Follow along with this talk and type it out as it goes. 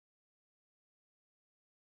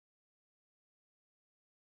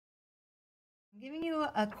Giving you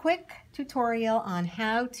a quick tutorial on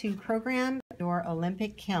how to program your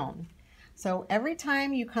Olympic kiln. So every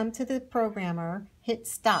time you come to the programmer, hit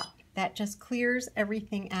stop. That just clears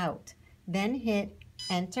everything out. Then hit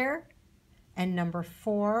enter and number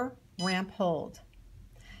 4, ramp hold.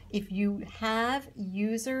 If you have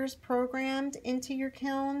users programmed into your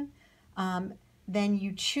kiln, then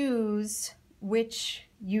you choose which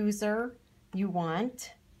user you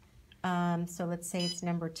want. So let's say it's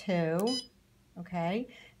number 2. Okay,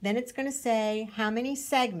 then it's going to say how many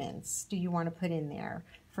segments do you want to put in there.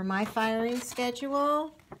 For my firing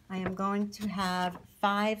schedule, I am going to have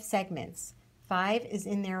 5 segments. 5 is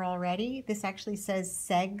in there already. This actually says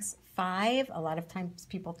segs 5. A lot of times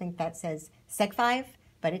people think that says seg 5,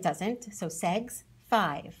 but it doesn't. So segs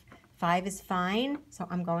 5. 5 is fine, so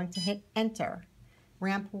I'm going to hit enter.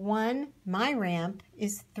 Ramp 1, my ramp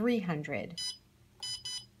is 300.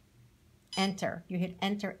 Enter. You hit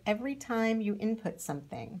enter every time you input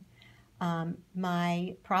something.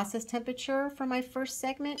 My process temperature for my first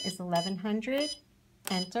segment is 1100.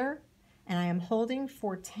 Enter. And I am holding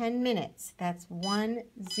for 10 minutes. That's 10.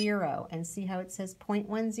 And see how it says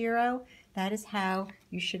 0.10? That is how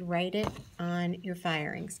you should write it on your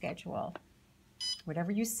firing schedule.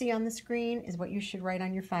 Whatever you see on the screen is what you should write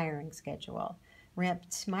on your firing schedule.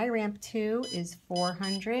 My ramp 2 is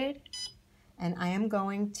 400. And I am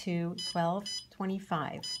going to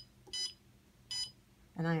 1225.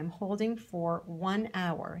 And I am holding for 1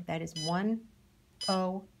 hour. That is 100,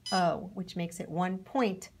 which makes it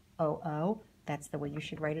 1.00. That's the way you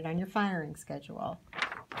should write it on your firing schedule.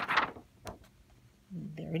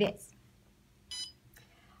 There it is.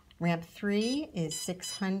 Ramp 3 is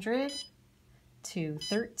 600 to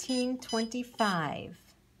 1325.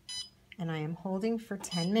 And I am holding for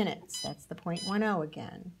 10 minutes. That's the 0.10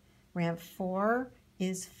 again. Ramp 4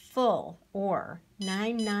 is full, or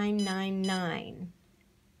 9999.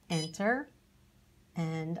 Enter,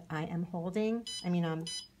 and I'm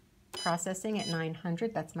processing at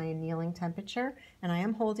 900, that's my annealing temperature, and I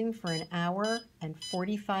am holding for 1 hour and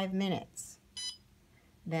 45 minutes.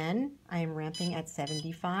 Then I am ramping at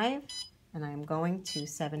 75, and I am going to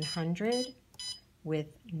 700 with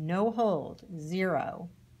no hold, 0.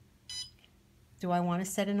 Do I want to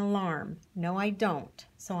set an alarm? No, I don't.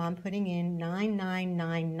 So I'm putting in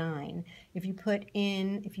 9999. If you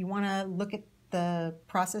want to look at the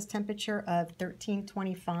process temperature of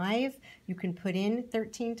 1325, you can put in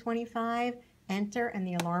 1325, enter, and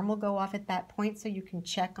the alarm will go off at that point so you can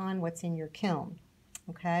check on what's in your kiln.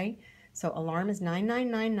 Okay? So alarm is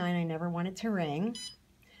 9999. I never want it to ring.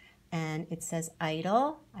 And it says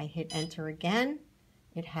idle. I hit enter again.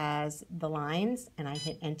 It has the lines, and I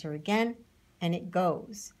hit enter again. And it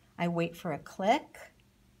goes. I wait for a click,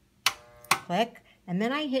 and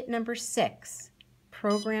then I hit number 6,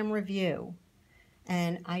 program review.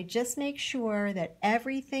 And I just make sure that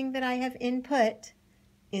everything that I have input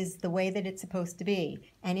is the way that it's supposed to be.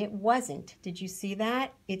 And it wasn't. Did you see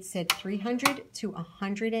that? It said 300 to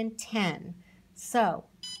 110. So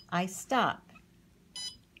I stop.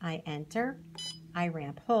 I enter. I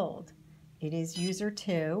ramp hold. It is user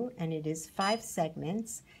 2, and it is 5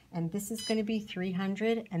 segments, and this is going to be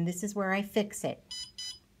 300, and this is where I fix it.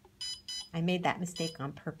 I made that mistake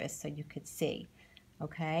on purpose so you could see.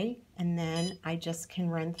 Okay, and then I just can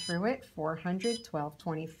run through it. 400,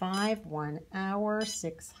 1225, 1 hour,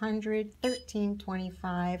 600,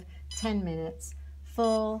 1325, 10 minutes,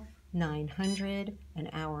 full, 900, 1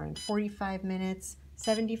 hour and 45 minutes,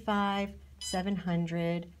 75,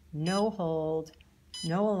 700, no hold,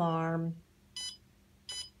 no alarm,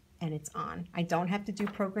 and it's on. I don't have to do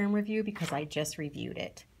program review because I just reviewed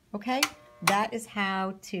it. Okay, that is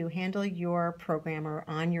how to handle your programmer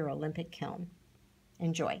on your Olympic kiln.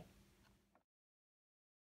 Enjoy.